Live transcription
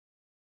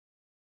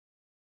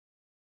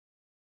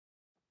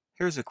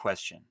Here's a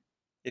question.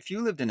 If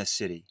you lived in a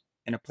city,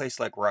 in a place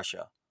like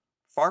Russia,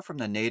 far from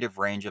the native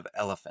range of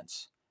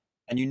elephants,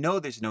 and you know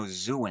there's no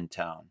zoo in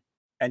town,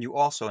 and you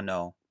also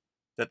know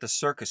that the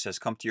circus has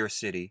come to your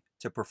city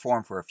to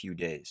perform for a few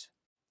days,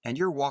 and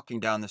you're walking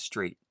down the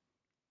street,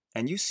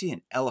 and you see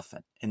an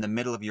elephant in the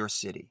middle of your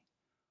city,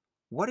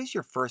 what is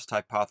your first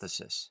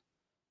hypothesis?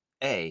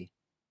 A,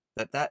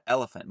 that that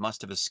elephant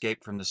must have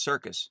escaped from the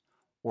circus,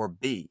 or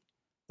B,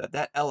 that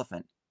that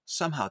elephant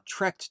somehow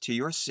trekked to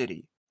your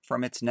city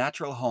from its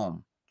natural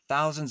home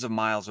thousands of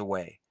miles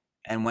away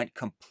and went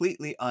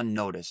completely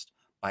unnoticed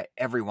by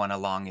everyone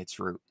along its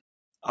route.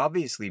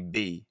 Obviously,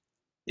 B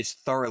is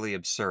thoroughly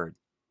absurd,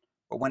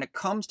 but when it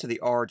comes to the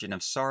origin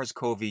of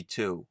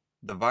SARS-CoV-2,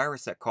 the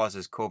virus that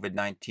causes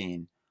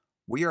COVID-19,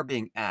 we are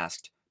being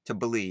asked to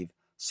believe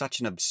such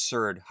an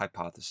absurd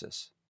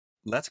hypothesis.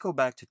 Let's go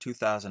back to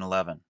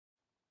 2011.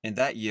 In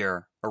that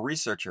year, a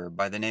researcher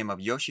by the name of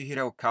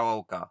Yoshihiro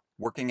Kawaoka,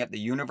 working at the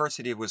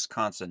University of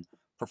Wisconsin,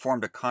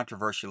 performed a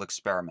controversial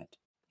experiment.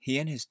 He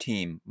and his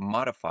team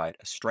modified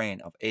a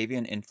strain of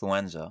avian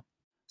influenza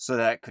so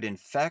that it could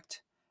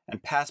infect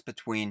and pass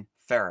between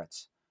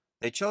ferrets.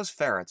 They chose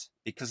ferrets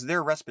because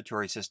their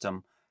respiratory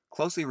system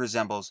closely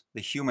resembles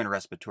the human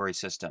respiratory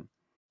system.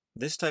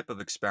 This type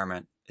of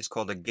experiment is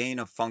called a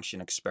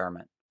gain-of-function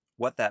experiment.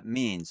 What that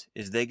means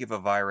is they give a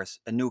virus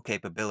a new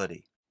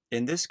capability.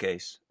 In this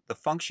case, the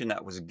function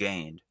that was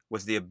gained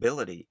was the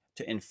ability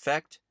to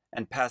infect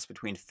and pass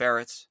between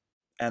ferrets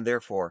and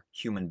therefore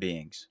human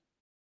beings.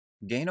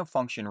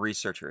 Gain-of-function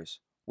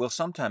researchers will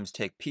sometimes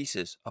take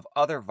pieces of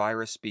other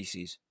virus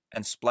species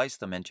and splice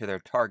them into their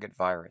target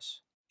virus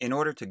in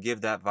order to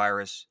give that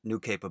virus new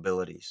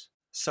capabilities,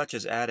 such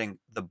as adding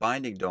the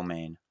binding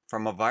domain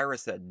from a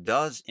virus that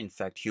does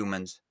infect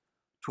humans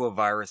to a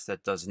virus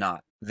that does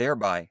not,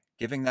 thereby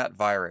giving that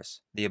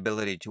virus the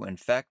ability to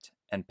infect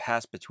and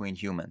pass between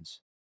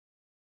humans.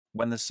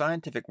 When the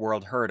scientific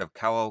world heard of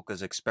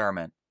Kawaoka's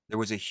experiment, there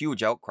was a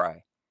huge outcry.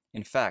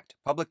 In fact,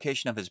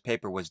 publication of his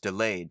paper was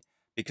delayed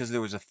because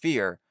there was a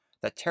fear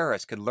that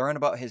terrorists could learn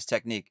about his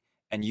technique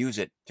and use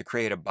it to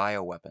create a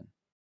bioweapon.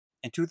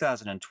 In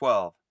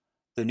 2012,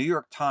 the New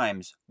York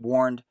Times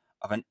warned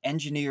of an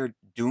engineered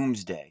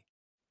doomsday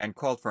and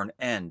called for an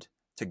end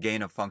to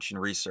gain-of-function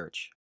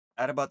research.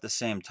 At about the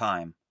same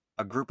time,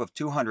 a group of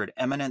 200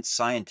 eminent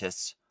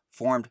scientists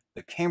formed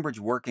the Cambridge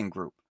Working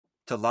Group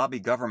to lobby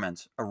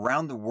governments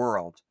around the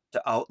world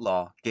to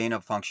outlaw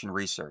gain-of-function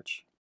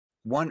research.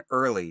 One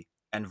early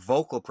and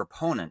vocal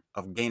proponent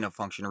of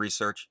gain-of-function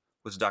research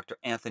was Dr.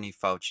 Anthony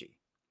Fauci.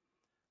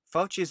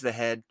 Fauci is the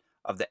head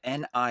of the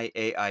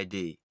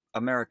NIAID,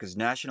 America's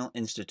National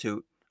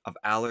Institute of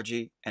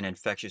Allergy and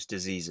Infectious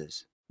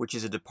Diseases, which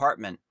is a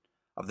department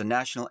of the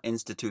National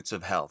Institutes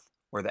of Health,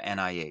 or the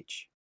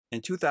NIH.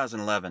 In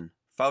 2011,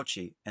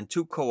 Fauci and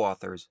two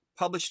co-authors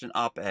published an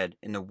op-ed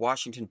in the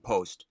Washington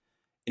Post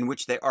in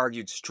which they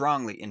argued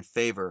strongly in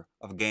favor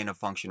of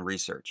gain-of-function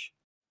research.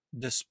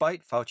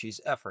 Despite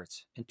Fauci's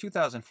efforts, in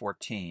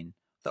 2014,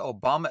 the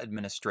Obama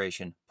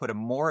administration put a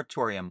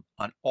moratorium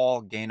on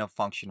all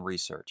gain-of-function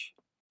research.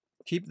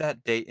 Keep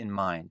that date in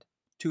mind,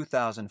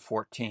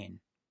 2014.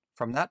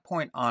 From that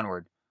point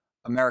onward,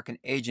 American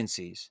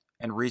agencies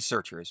and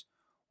researchers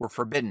were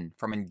forbidden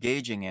from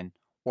engaging in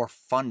or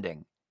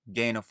funding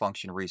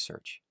gain-of-function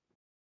research.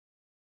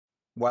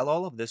 While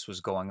all of this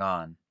was going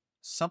on,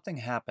 something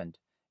happened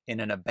in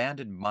an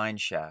abandoned mine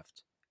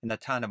shaft in the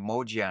town of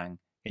Mojiang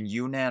in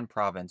Yunnan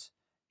province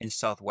in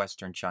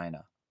southwestern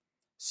China.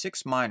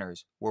 6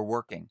 miners were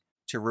working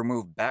to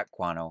remove bat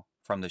guano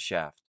from the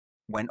shaft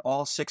when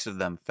all 6 of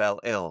them fell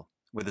ill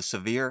with a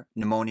severe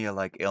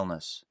pneumonia-like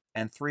illness,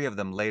 and 3 of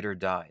them later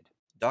died.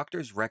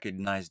 Doctors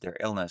recognized their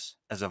illness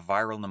as a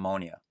viral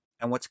pneumonia,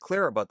 and what's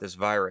clear about this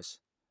virus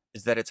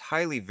is that it's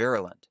highly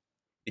virulent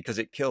because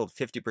it killed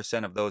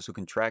 50% of those who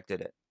contracted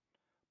it,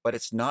 but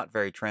it's not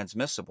very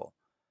transmissible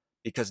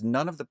because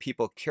none of the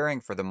people caring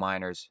for the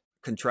miners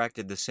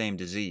contracted the same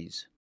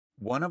disease.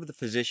 One of the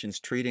physicians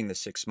treating the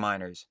 6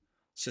 miners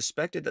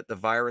suspected that the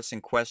virus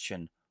in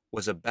question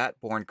was a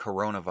bat-borne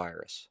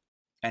coronavirus,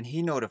 and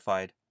he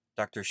notified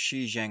Dr.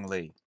 Shi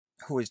Zhengli,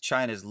 who is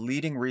China's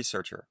leading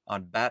researcher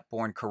on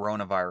bat-borne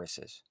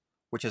coronaviruses,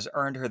 which has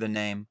earned her the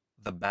name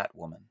the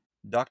Batwoman.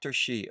 Dr.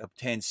 Shi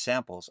obtained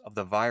samples of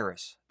the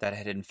virus that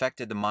had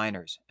infected the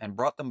miners and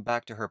brought them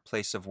back to her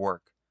place of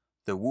work,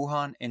 the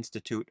Wuhan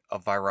Institute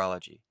of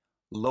Virology,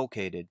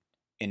 located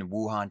in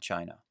Wuhan,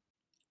 China.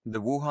 The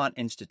Wuhan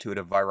Institute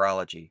of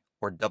Virology,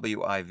 or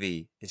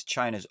WIV, is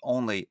China's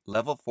only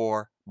Level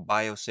 4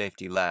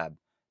 biosafety lab,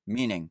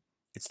 meaning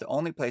it's the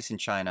only place in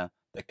China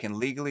that can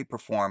legally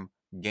perform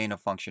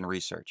gain-of-function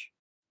research.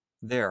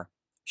 There,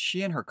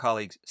 she and her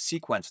colleagues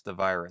sequenced the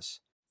virus,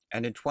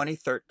 and in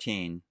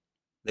 2013,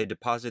 they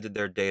deposited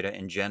their data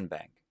in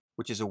GenBank,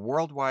 which is a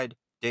worldwide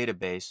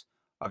database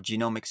of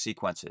genomic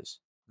sequences.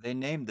 They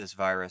named this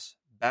virus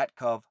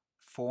BATCoV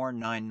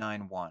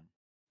 4991.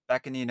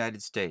 Back in the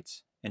United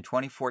States, in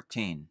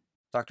 2014,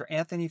 Dr.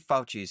 Anthony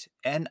Fauci's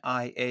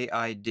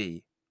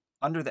NIAID,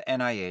 under the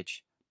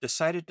NIH,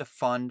 decided to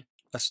fund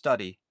a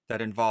study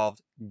that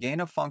involved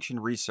gain-of-function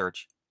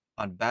research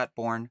on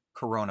bat-borne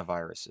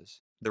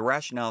coronaviruses. The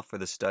rationale for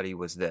the study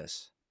was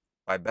this: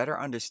 by better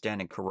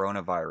understanding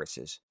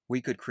coronaviruses,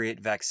 we could create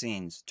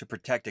vaccines to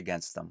protect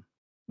against them.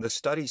 The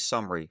study's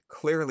summary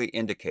clearly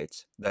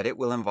indicates that it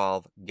will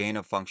involve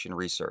gain-of-function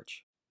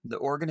research. The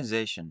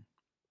organization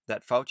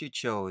that Fauci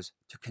chose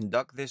to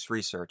conduct this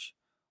research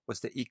was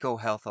the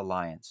EcoHealth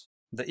Alliance.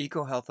 The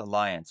EcoHealth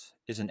Alliance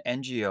is an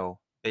NGO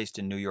based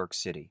in New York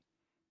City.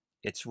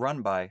 It's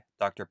run by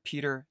Dr.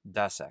 Peter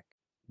Daszak.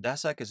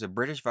 Daszak is a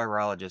British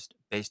virologist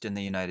based in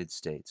the United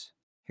States.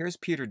 Here's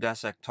Peter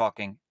Daszak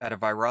talking at a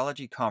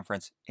virology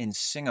conference in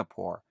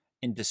Singapore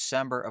in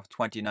December of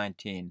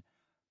 2019,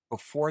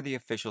 before the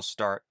official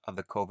start of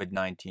the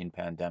COVID-19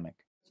 pandemic.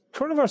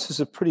 Coronaviruses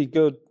are pretty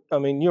good. I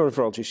mean, you're a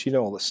virologist, you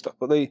know all this stuff,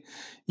 but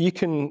you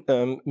can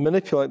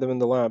manipulate them in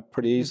the lab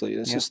pretty easily.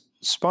 It's just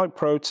spike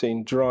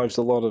protein drives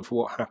a lot of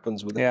what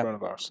happens with the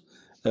coronavirus,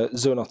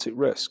 zoonotic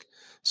risk.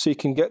 So you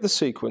can get the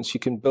sequence, you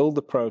can build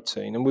the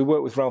protein, and we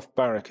work with Ralph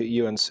Barrick at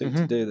UNC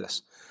to do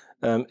this.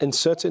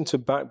 Insert it into a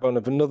backbone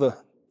of another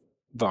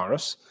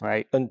virus,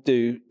 and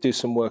do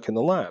some work in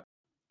the lab.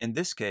 In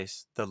this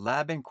case, the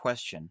lab in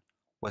question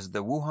was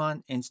the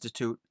Wuhan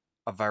Institute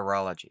of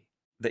Virology.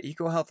 The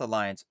EcoHealth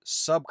Alliance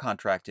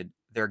subcontracted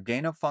their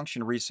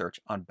gain-of-function research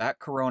on bat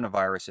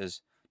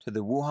coronaviruses to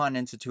the Wuhan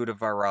Institute of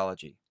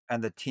Virology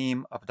and the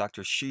team of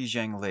Dr.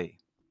 Shizheng Li,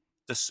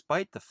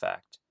 despite the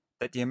fact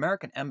that the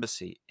American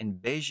embassy in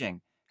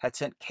Beijing had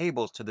sent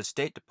cables to the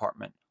State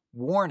Department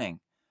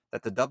warning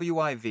that the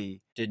WIV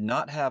did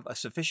not have a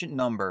sufficient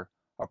number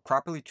of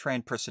properly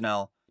trained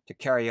personnel to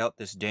carry out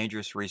this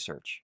dangerous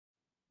research.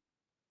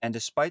 And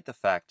despite the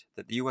fact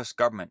that the U.S.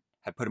 government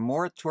had put a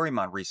moratorium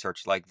on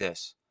research like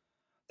this,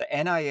 the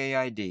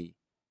NIAID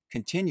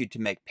continued to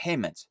make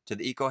payments to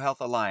the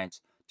EcoHealth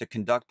Alliance to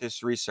conduct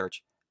this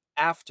research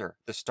after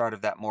the start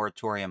of that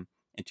moratorium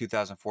in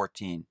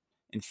 2014.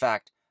 In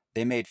fact,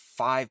 they made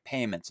 5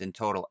 payments in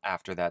total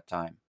after that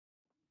time.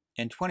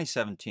 In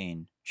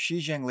 2017,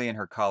 Shizheng Li and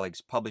her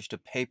colleagues published a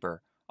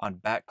paper on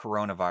bat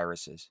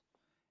coronaviruses.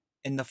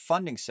 In the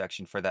funding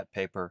section for that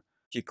paper,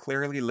 she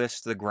clearly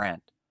lists the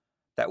grant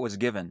that was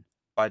given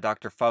by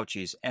Dr.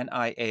 Fauci's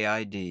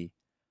NIAID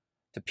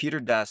to Peter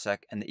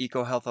Daszak and the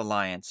EcoHealth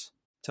Alliance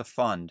to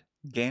fund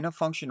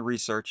gain-of-function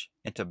research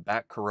into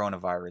bat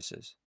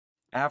coronaviruses,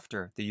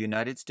 after the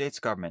United States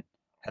government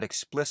had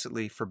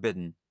explicitly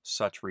forbidden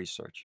such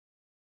research.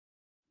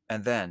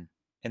 And then,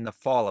 in the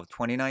fall of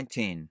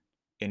 2019,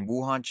 in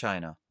Wuhan,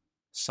 China,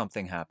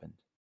 something happened.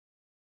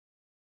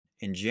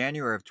 In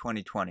January of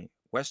 2020,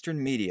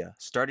 Western media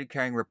started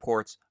carrying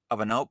reports of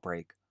an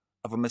outbreak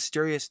of a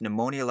mysterious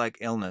pneumonia-like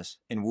illness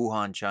in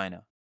Wuhan,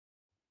 China.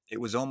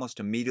 It was almost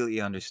immediately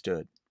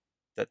understood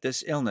that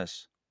this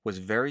illness was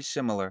very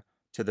similar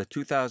to the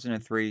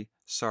 2003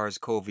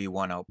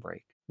 SARS-CoV-1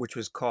 outbreak, which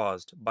was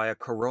caused by a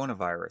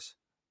coronavirus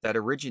that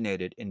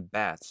originated in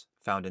bats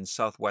found in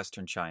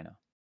southwestern China.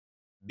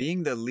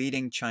 Being the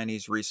leading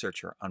Chinese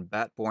researcher on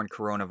bat-borne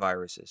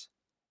coronaviruses,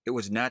 it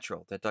was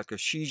natural that Dr.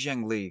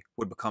 Shizheng Li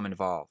would become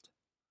involved.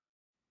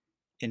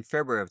 In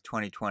February of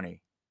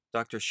 2020,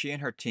 Dr. Shi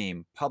and her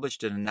team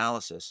published an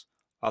analysis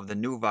of the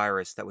new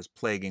virus that was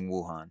plaguing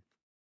Wuhan.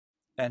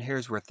 And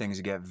here's where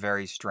things get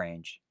very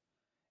strange.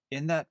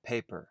 In that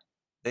paper,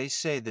 they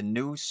say the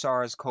new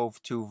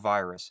SARS-CoV-2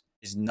 virus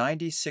is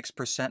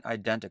 96%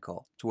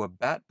 identical to a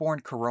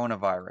bat-borne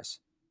coronavirus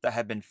that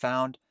had been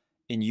found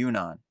in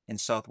Yunnan in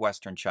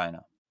southwestern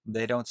China.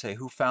 They don't say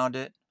who found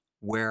it,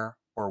 where,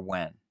 or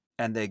when,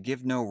 and they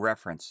give no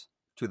reference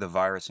to the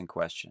virus in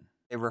question.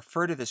 They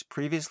refer to this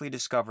previously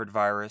discovered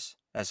virus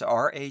as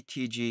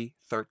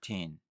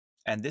RATG13,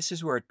 and this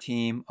is where a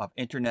team of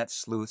internet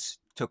sleuths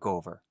took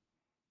over.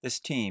 This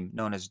team,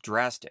 known as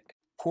Drastic,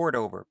 pored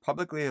over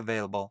publicly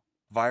available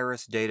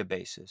virus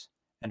databases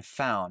and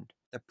found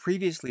the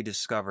previously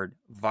discovered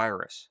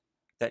virus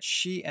that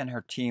she and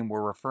her team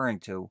were referring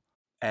to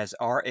as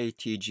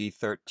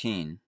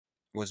RATG13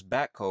 was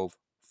Batcov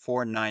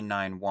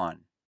 4991,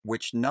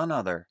 which none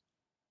other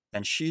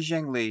than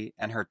Shizheng Li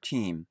and her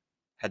team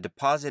had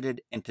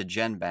deposited into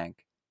GenBank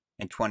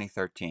in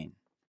 2013.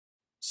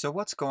 So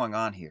what's going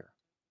on here?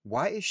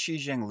 Why is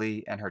Shizheng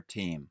Li and her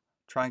team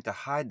trying to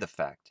hide the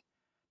fact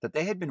that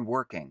they had been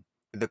working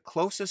with the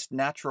closest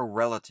natural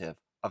relative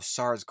of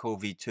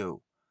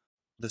SARS-CoV-2,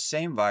 the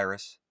same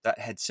virus that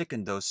had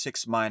sickened those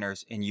 6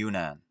 miners in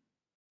Yunnan?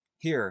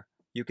 Here,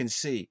 you can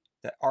see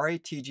that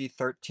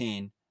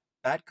RATG13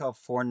 Batcov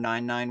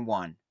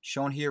 4991,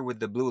 shown here with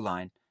the blue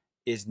line,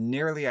 is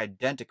nearly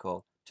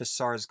identical to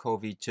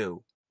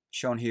SARS-CoV-2,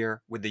 shown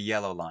here with the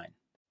yellow line.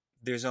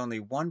 There's only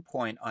one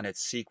point on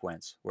its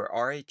sequence where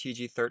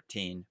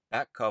RATG13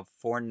 Batcov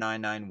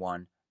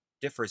 4991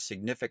 differs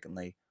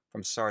significantly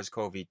from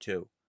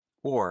SARS-CoV-2,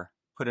 or,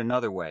 put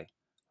another way,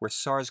 where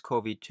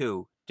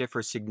SARS-CoV-2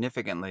 differs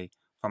significantly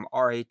from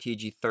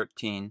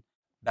RATG13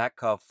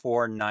 Batcov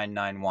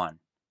 4991,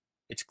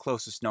 its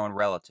closest known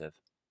relative.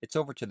 It's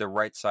over to the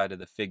right side of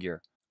the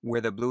figure,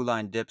 where the blue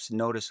line dips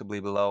noticeably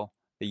below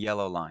the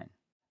yellow line.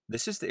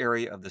 This is the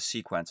area of the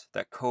sequence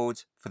that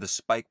codes for the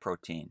spike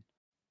protein,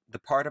 the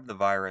part of the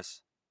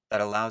virus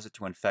that allows it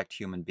to infect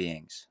human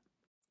beings.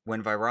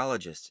 When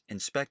virologists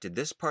inspected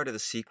this part of the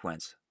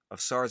sequence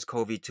of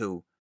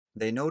SARS-CoV-2,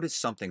 they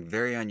noticed something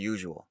very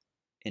unusual.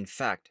 In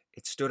fact,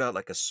 it stood out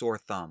like a sore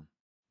thumb.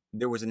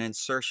 There was an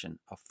insertion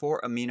of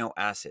 4 amino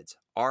acids,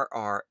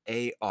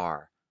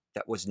 RRAR,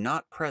 that was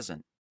not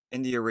present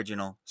in the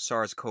original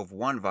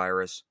SARS-CoV-1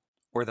 virus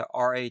or the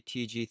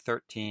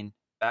RATG13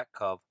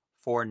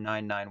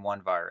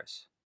 BATCoV4991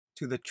 virus.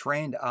 To the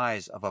trained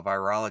eyes of a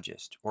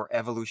virologist or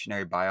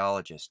evolutionary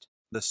biologist,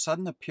 the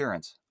sudden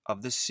appearance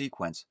of this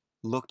sequence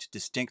looked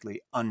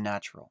distinctly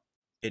unnatural.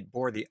 It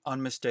bore the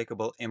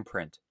unmistakable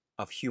imprint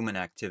of human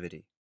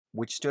activity,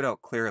 which stood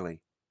out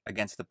clearly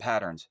against the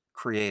patterns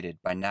created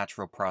by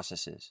natural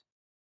processes.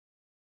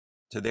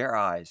 To their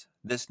eyes,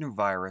 this new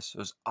virus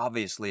was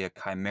obviously a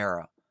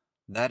chimera,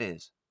 that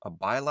is, a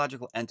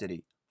biological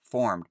entity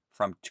formed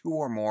from 2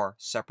 or more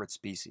separate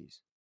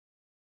species.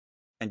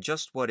 And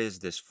just what is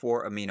this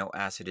 4 amino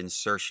acid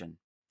insertion?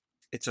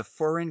 It's a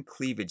furin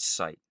cleavage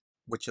site,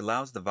 which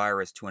allows the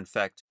virus to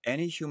infect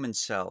any human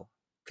cell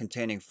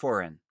containing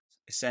furin.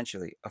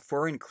 Essentially, a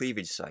furin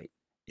cleavage site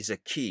is a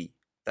key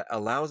that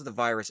allows the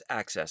virus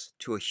access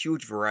to a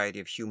huge variety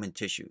of human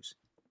tissues.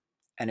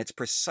 And it's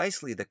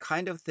precisely the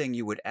kind of thing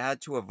you would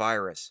add to a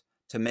virus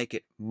to make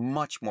it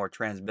much more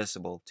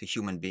transmissible to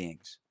human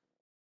beings.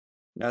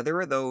 Now, there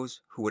are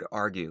those who would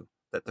argue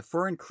that the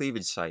furin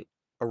cleavage site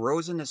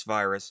arose in this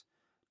virus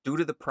due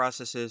to the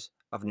processes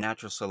of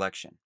natural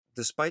selection,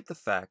 despite the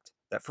fact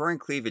that furin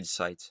cleavage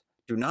sites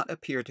do not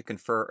appear to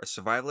confer a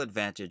survival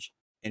advantage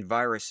in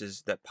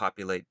viruses that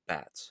populate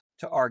bats.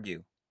 To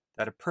argue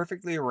that a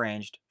perfectly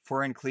arranged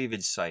furin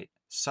cleavage site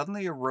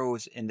suddenly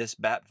arose in this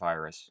bat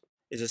virus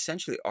is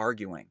essentially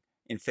arguing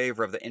in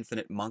favor of the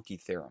infinite monkey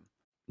theorem,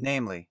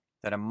 namely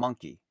that a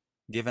monkey,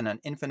 given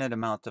an infinite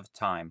amount of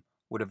time,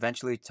 would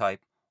eventually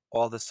type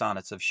all the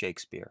sonnets of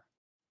Shakespeare.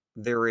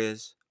 There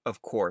is,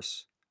 of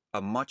course,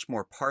 a much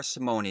more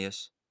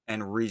parsimonious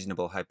and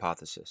reasonable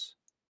hypothesis.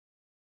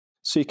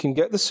 So you can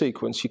get the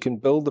sequence, you can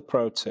build the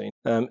protein,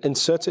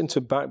 insert it into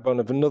a backbone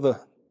of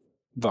another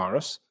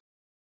virus.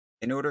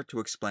 In order to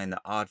explain the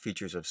odd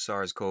features of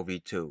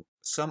SARS-CoV-2,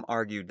 some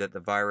argued that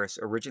the virus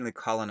originally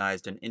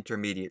colonized an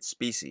intermediate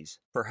species,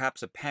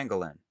 perhaps a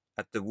pangolin,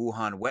 at the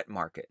Wuhan wet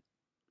market.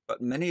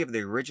 But many of the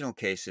original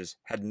cases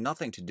had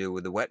nothing to do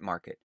with the wet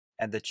market,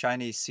 and the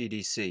Chinese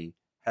CDC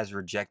has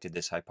rejected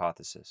this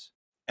hypothesis.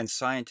 And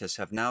scientists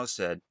have now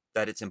said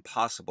that it's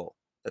impossible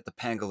that the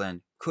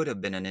pangolin could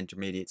have been an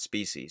intermediate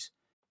species.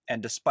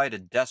 And despite a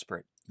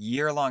desperate,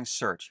 year-long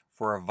search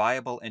for a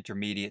viable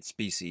intermediate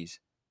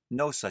species,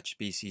 no such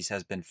species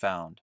has been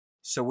found.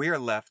 So we are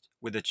left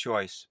with a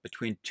choice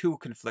between 2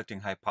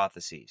 conflicting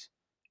hypotheses.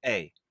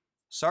 A.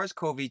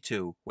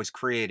 SARS-CoV-2 was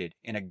created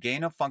in a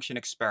gain-of-function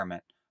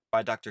experiment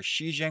by Dr.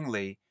 Shizheng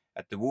Li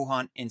at the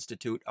Wuhan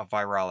Institute of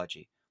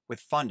Virology,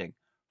 with funding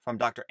from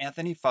Dr.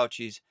 Anthony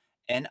Fauci's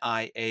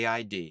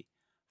NIAID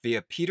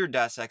via Peter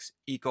Daszak's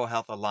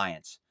EcoHealth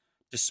Alliance,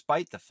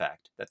 despite the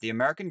fact that the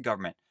American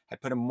government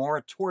had put a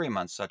moratorium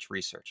on such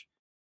research.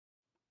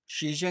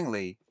 Shizheng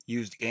Li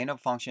used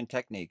gain-of-function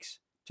techniques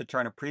to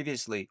turn a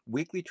previously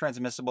weakly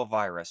transmissible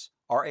virus,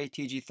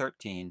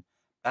 RATG13,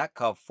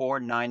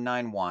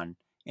 BATCoV4991,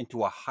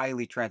 into a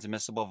highly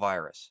transmissible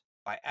virus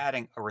by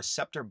adding a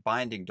receptor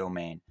binding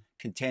domain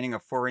containing a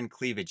furin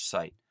cleavage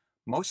site,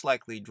 most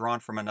likely drawn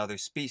from another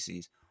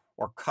species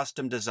or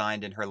custom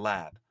designed in her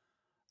lab.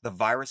 The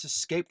virus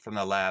escaped from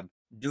the lab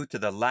due to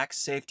the lax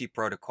safety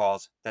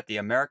protocols that the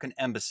American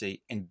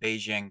embassy in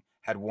Beijing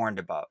had warned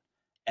about.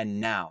 And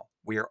now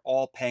we are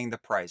all paying the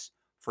price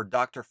for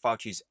Dr.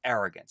 Fauci's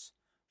arrogance,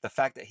 the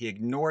fact that he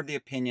ignored the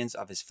opinions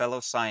of his fellow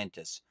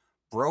scientists,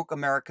 broke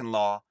American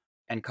law,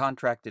 and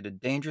contracted a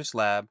dangerous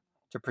lab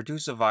to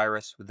produce a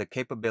virus with the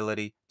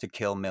capability to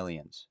kill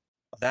millions.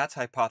 That's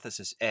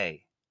hypothesis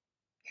A.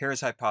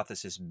 Here's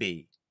hypothesis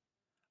B.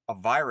 A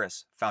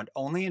virus found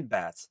only in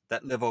bats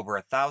that live over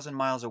 1,000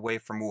 miles away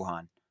from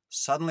Wuhan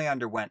suddenly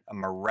underwent a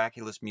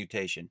miraculous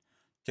mutation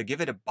to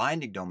give it a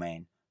binding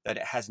domain that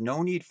it has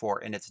no need for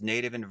in its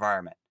native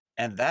environment.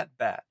 And that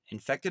bat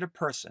infected a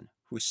person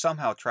who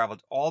somehow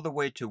traveled all the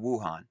way to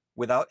Wuhan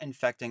without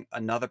infecting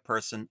another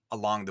person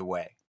along the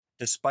way,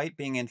 despite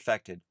being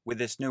infected with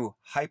this new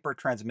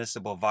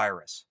hyper-transmissible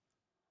virus.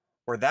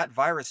 Or that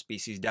virus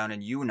species down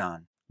in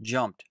Yunnan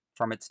jumped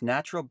from its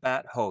natural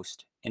bat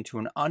host into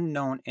an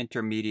unknown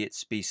intermediate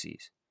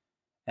species.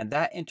 And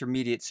that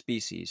intermediate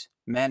species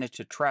managed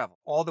to travel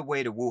all the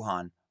way to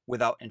Wuhan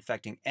without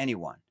infecting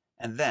anyone,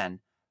 and then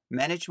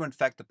managed to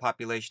infect the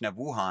population of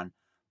Wuhan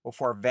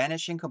before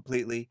vanishing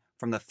completely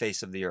from the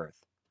face of the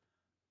earth.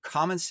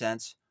 Common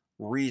sense,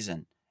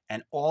 reason,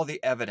 and all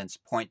the evidence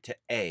point to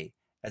A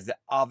as the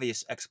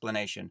obvious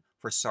explanation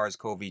for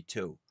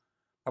SARS-CoV-2.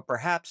 But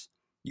perhaps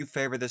you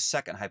favor the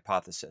second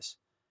hypothesis.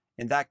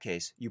 In that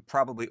case, you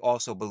probably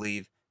also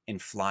believe in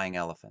flying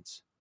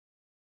elephants.